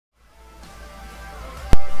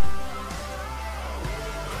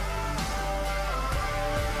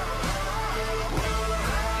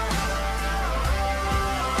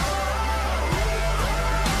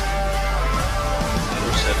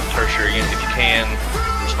can,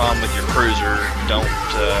 respond with your cruiser. Don't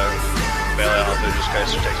bail out if just in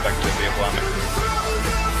case it takes back to a vehicle on me.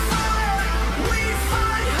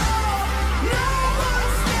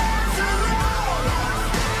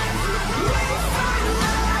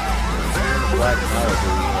 Black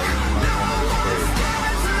Malibu,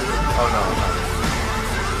 oh no, no.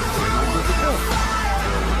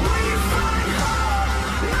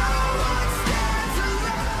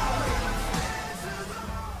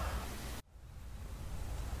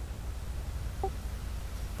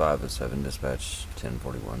 507 dispatch,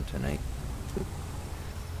 1041, 10-8.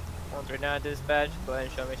 139 dispatch, go ahead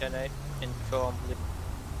and show me 10-8. In control, I'm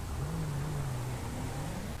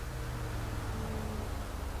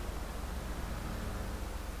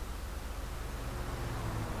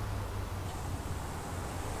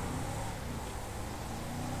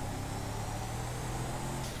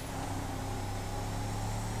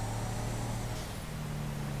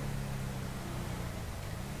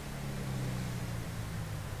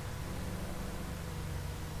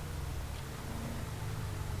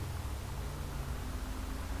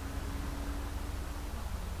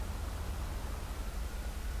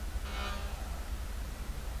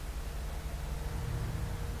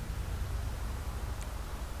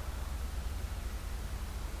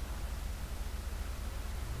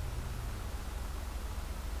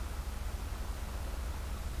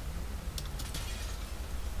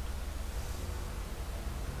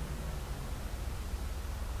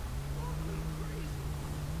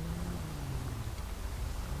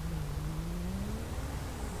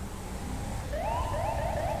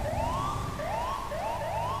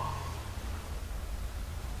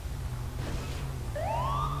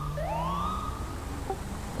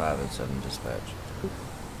 507 dispatch.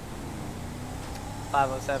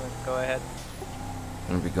 507, go ahead.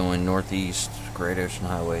 Gonna be going northeast, Great Ocean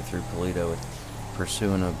Highway through Toledo,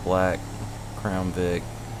 pursuing a black Crown Vic.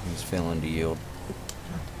 He's failing to yield.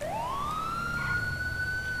 20.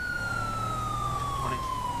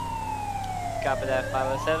 Copy that,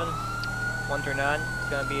 507. 139, it's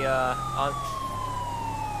gonna be on.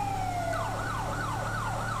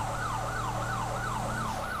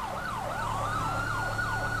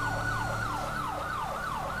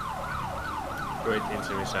 Go 18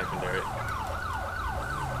 semi-secondary.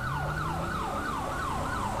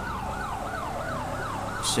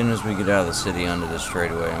 As soon as we get out of the city onto the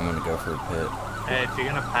straightaway, I'm gonna go for a pit. Hey, if you're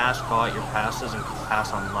gonna pass, call out your passes and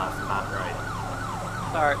pass on left, not right.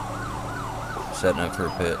 Alright. Setting up for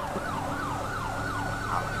a pit.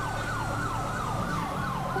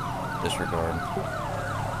 Disregard.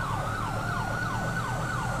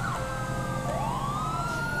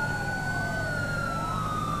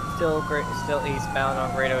 Still eastbound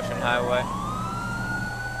on Great Ocean Highway.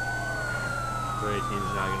 Go 18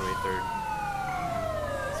 is now gonna be third.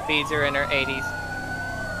 Speeds are in our 80s.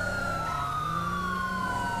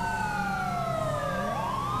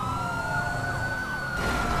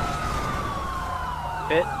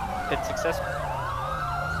 Pit successful.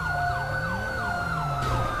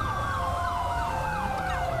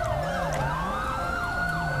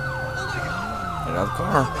 Get out of the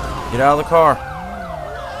car. Get out of the car.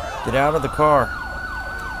 Get out of the car.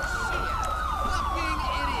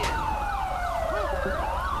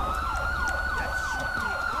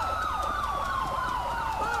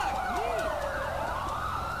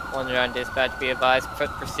 On dispatch, be advised,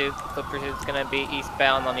 foot pursuit's gonna be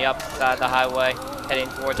eastbound on the opposite side of the highway, heading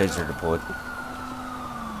towards. Taser deployed.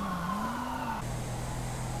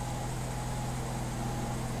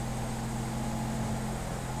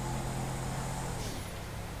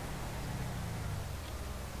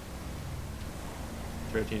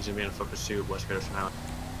 Team's gonna be in a foot pursuit, West Great Ocean Highway.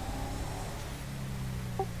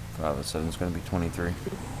 507 is gonna be 23.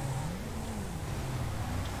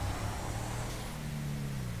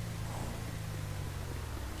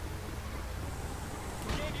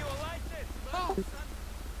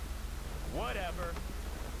 Whatever.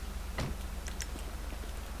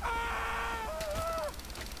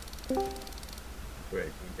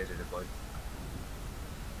 Great, taser deployed.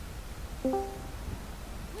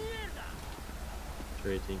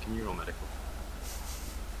 Sure, 18, can you roll medical?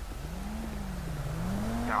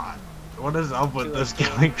 God, what is up with this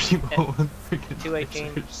killing people with freaking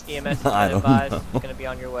 218 tasers? EMS I is don't advised, know. gonna be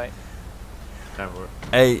on your way.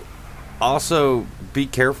 Hey, also be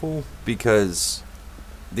careful because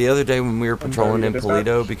the other day when we were patrolling in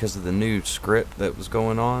Toledo, because of the new script that was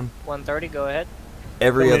going on, 130, go ahead.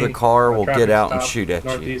 every other car will get out and shoot at you.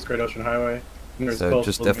 Northeast Great Ocean Highway. So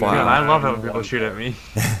just God, FYI. I love how people shoot at me.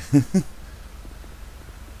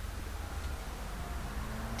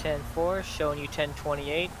 10-4, showing you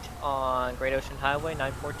 1028 on Great Ocean Highway,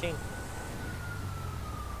 914.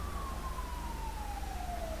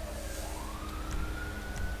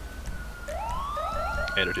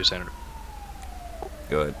 802 San Andreas.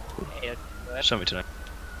 Go ahead. 802, go ahead. Show me tonight.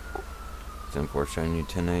 10-4 showing you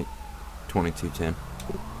 10-8, 22-10.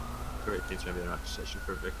 218's gonna be an accusation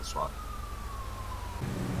for vehicle swap.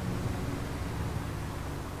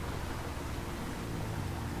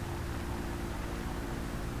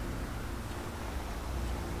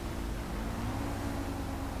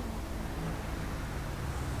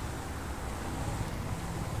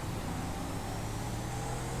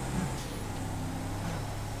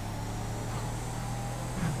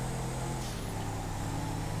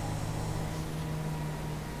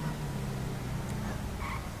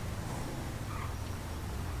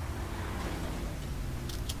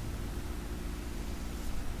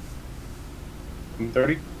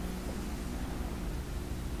 $30.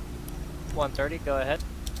 130, go ahead.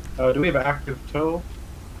 Do we have an active tow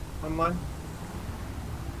online?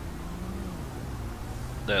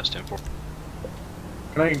 That's 10-4.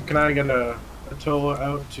 Can I get a tow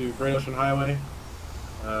out to Great Ocean Highway?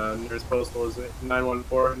 Nearest postal is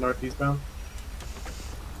 914 northeastbound.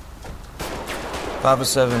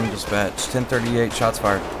 507 dispatch, 1038 shots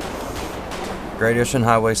fired. Great Ocean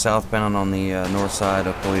Highway southbound on the north side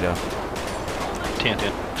of Toledo.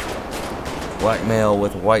 10-10. Black male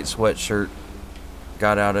with a white sweatshirt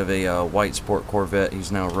got out of a white sport Corvette.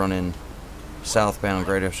 He's now running southbound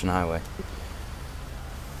Great Ocean Highway.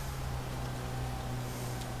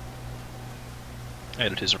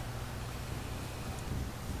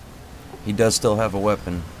 He does still have a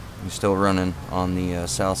weapon. He's still running on the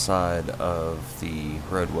south side of the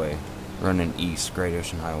roadway, running east Great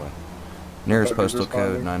Ocean Highway. Nearest postal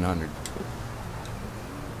code 900.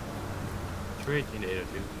 218 to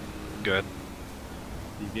 802. Go ahead.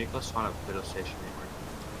 The vehicle is on a Toledo station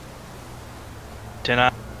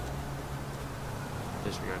anywhere. 10-9.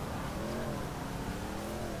 Disregard.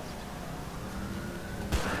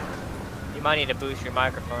 You might need to boost your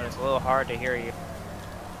microphone. It's a little hard to hear you.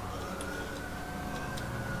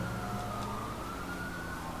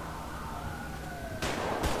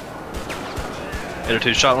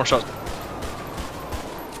 Two shot, more shots.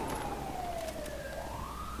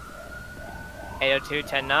 802,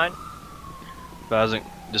 10-9. Advising,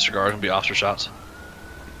 disregard, gonna be officer shots.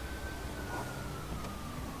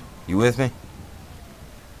 You with me?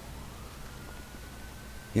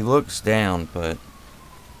 He looks down, but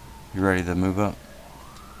you ready to move up?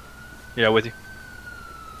 Yeah, with you.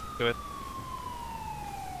 Go ahead.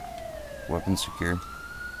 Weapon secured.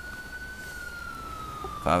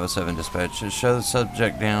 507 dispatch. Just show the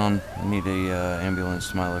subject down. I need a ambulance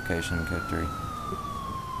to my location, code 3.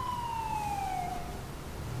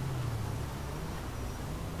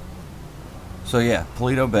 So yeah,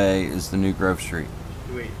 Toledo Bay is the new Grove Street.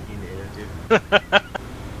 218 to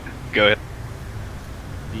 802. Go ahead.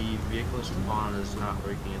 The vehicle is on is not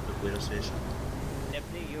working at the Toledo station.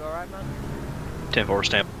 Nifty, you alright, man? 10-4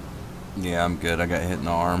 stamp. Yeah, I'm good. I got hit in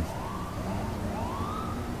the arm.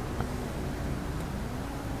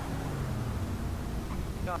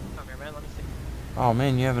 Come here, man. Let me see. Oh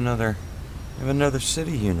man, you have another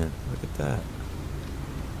city unit. Look at that.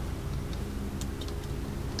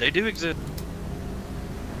 They do exist.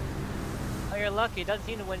 Oh, you're lucky. It doesn't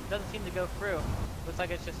seem to go through. Looks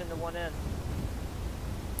like it's just in the one end.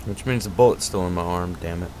 Which means the bullet's still in my arm,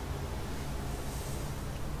 damn it.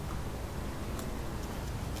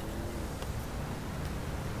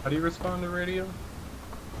 How do you respond to radio?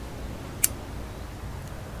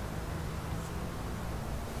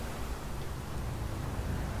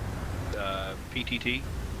 PTT.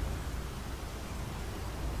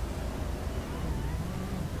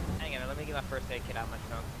 Hang on, let me get my first aid kit out of my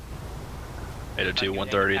trunk. 802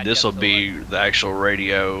 130. This will be the actual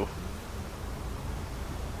radio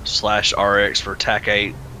 /RX for TAC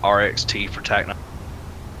 8, RXT for TAC 9.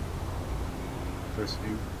 Pursuit.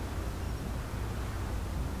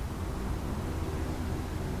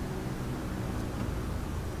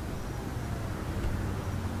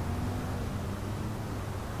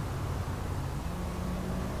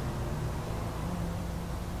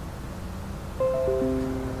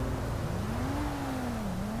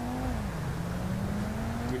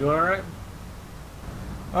 You doing alright?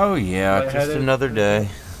 Oh yeah, just Lightheaded? another day.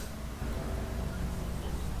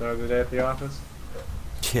 Another day at the office?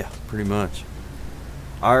 Yeah, pretty much.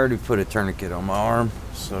 I already put a tourniquet on my arm,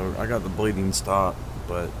 so I got the bleeding stopped,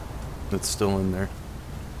 but it's still in there.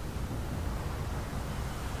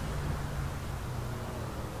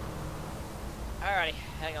 Alrighty,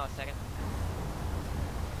 hang on a second.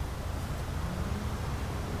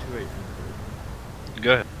 218.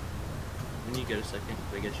 Go ahead. When you get a second,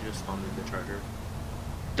 can I get you to spawn the charger?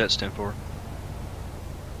 That's 10-4.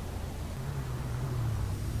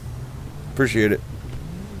 Appreciate it.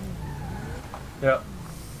 Yeah.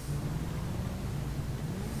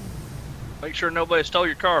 Make sure nobody stole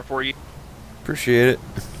your car for you. Appreciate it.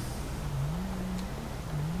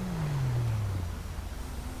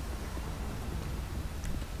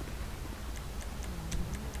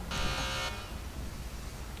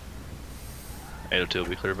 will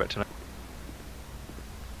be clear back tonight.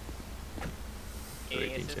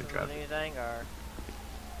 Any assistance with anything, or?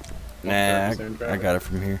 Nah, I got it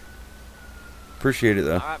from here. Appreciate it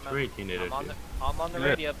though. Alright, man. I'm on the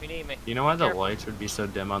radio if you need me. You know why the lights would be so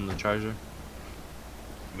dim on the Charger?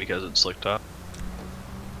 Because it's slicked up.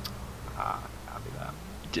 Copy that.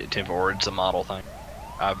 10-4, it's a model thing.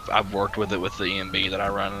 I've worked with it with the EMB that I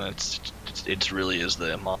run, and it's really is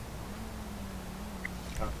the model.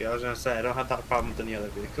 Okay, I was gonna say I don't have that problem with any other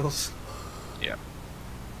vehicles. Yeah.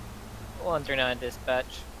 139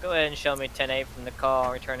 dispatch. Go ahead and show me 10-8 from the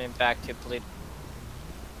call, returning back to police.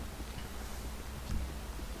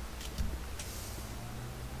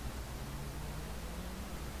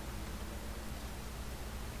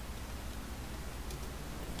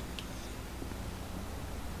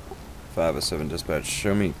 .507 dispatch.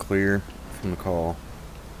 Show me clear from the call.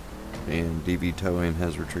 And DV towing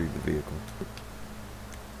has retrieved the vehicle.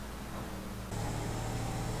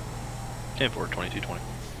 10-4, 2220.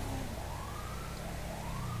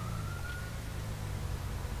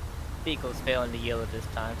 Vehicle's failing to yield at this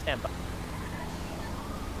time. Stand by.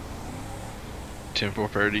 10-4,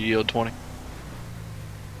 fair to yield 20.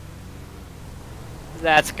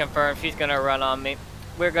 That's confirmed. She's gonna run on me.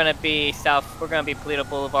 We're gonna be south. We're gonna be Polito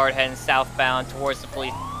Boulevard heading southbound towards the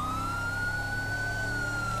police.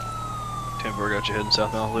 10-4, got you heading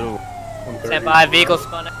southbound a little. Stand by. Vehicle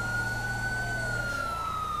spun out.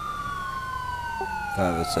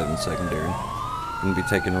 507 secondary. Gonna be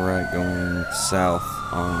taking a right going south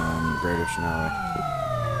on Great Ocean Highway.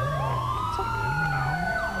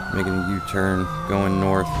 Making a U-turn going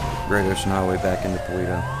north, Great Ocean Highway back into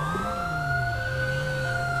Polito.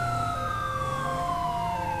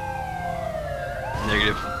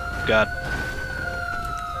 Negative. Got.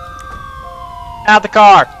 Out of the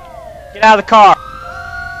car. Get out of the car.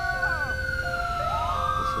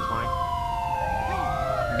 This is mine.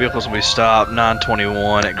 Vehicles will be stopped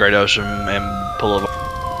 921 at Great Ocean and Polito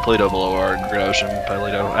Boulevard, Great Ocean,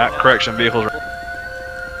 Polito. Correction, vehicles.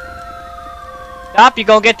 Stop, you're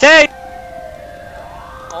gonna get tased.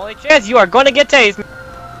 Only chance, you are gonna get tased.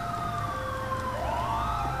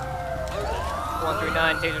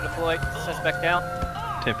 139, taser deployed. Suspect down.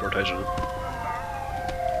 10-4, taser.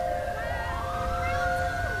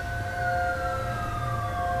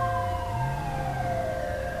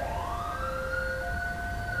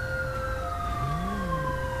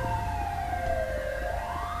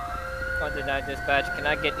 Denied dispatch. Can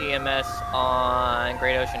I get EMS on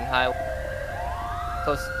Great Ocean Highway?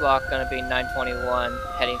 Coast block gonna be 921,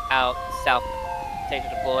 heading out south. Taser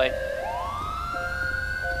deployed.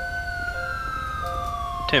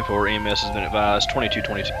 10-4, EMS has been advised.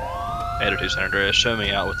 2222. 802 San Andreas. Show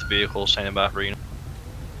me out with the vehicle. Standing by for unit.